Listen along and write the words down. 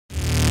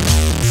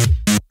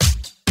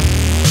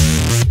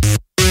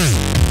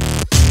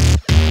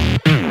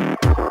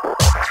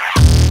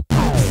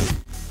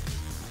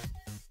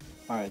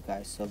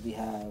Alright, so we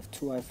have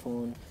two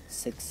iPhone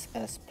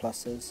 6s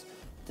Pluses.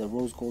 The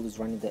rose gold is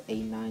running the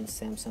A9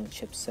 Samsung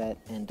chipset,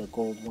 and the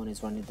gold one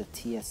is running the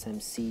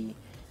TSMC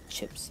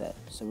chipset.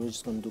 So we're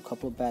just going to do a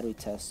couple of battery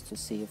tests to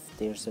see if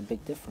there's a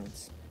big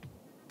difference.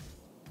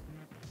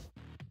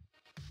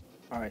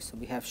 Alright, so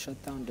we have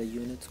shut down the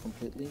units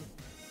completely,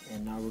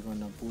 and now we're going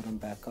to boot them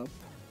back up.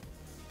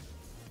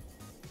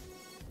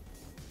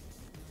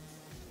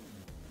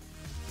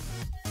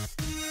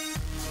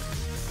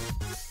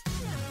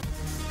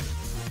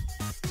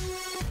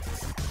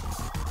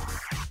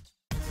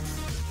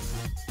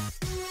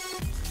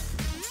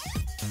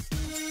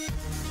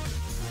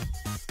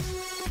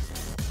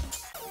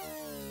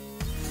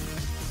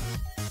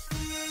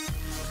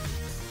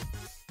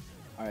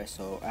 Alright,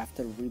 so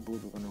after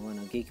reboot, we're going to run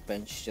a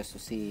Geekbench just to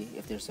see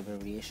if there's a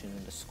variation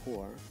in the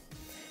score.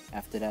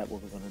 After that,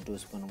 what we're going to do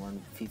is we're going to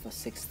run FIFA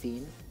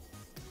 16.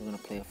 We're going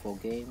to play a full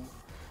game.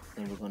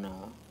 Then we're going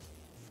to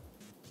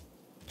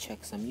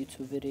check some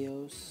YouTube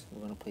videos.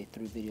 We're going to play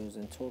 3 videos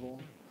in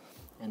total.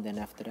 And then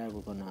after that,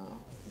 we're going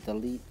to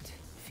delete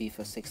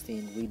FIFA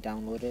 16,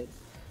 re-download it.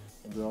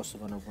 And we're also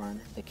going to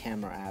run the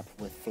camera app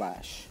with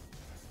Flash.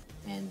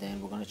 And then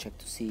we're going to check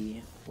to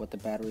see what the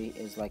battery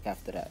is like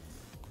after that.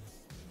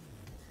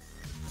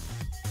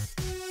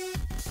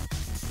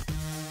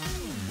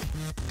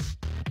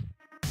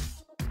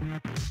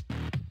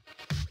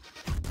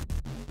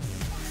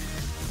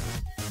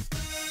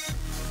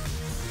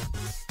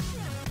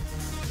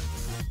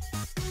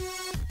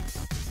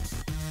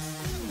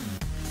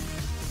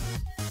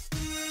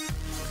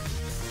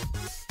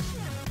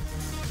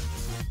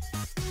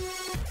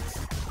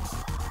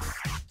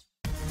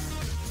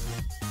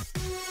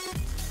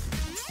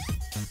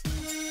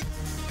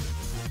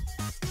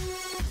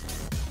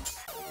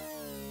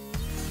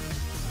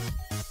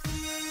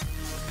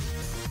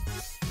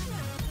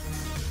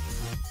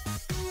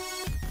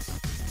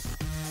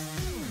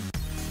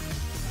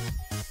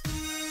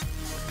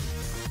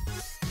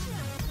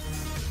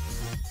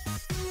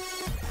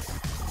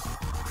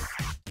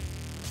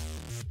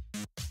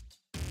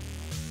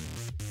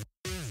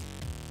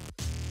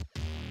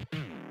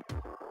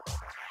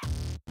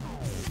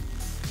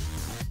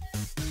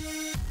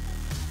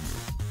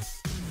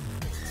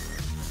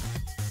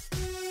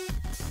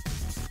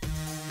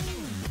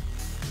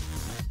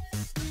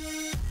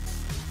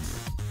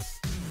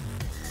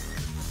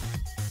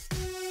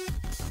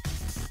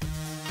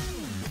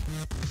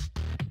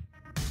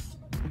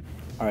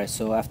 Alright,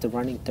 so after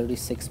running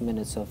 36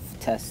 minutes of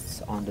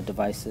tests on the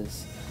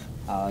devices,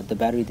 the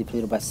battery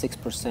depleted by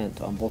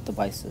 6% on both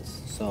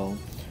devices. So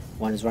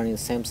one is running the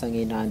Samsung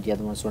A9, the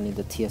other one is running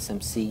the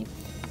TSMC,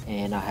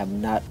 and I have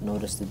not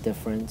noticed the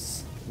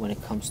difference when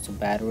it comes to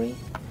battery.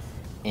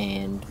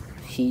 And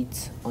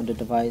heat on the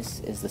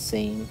device is the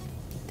same.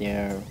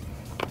 They're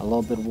a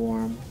little bit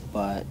warm,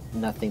 but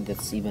nothing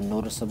that's even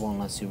noticeable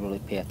unless you really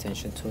pay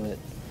attention to it.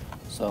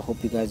 So I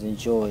hope you guys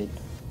enjoyed.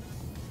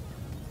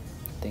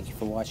 Thank you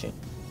for watching.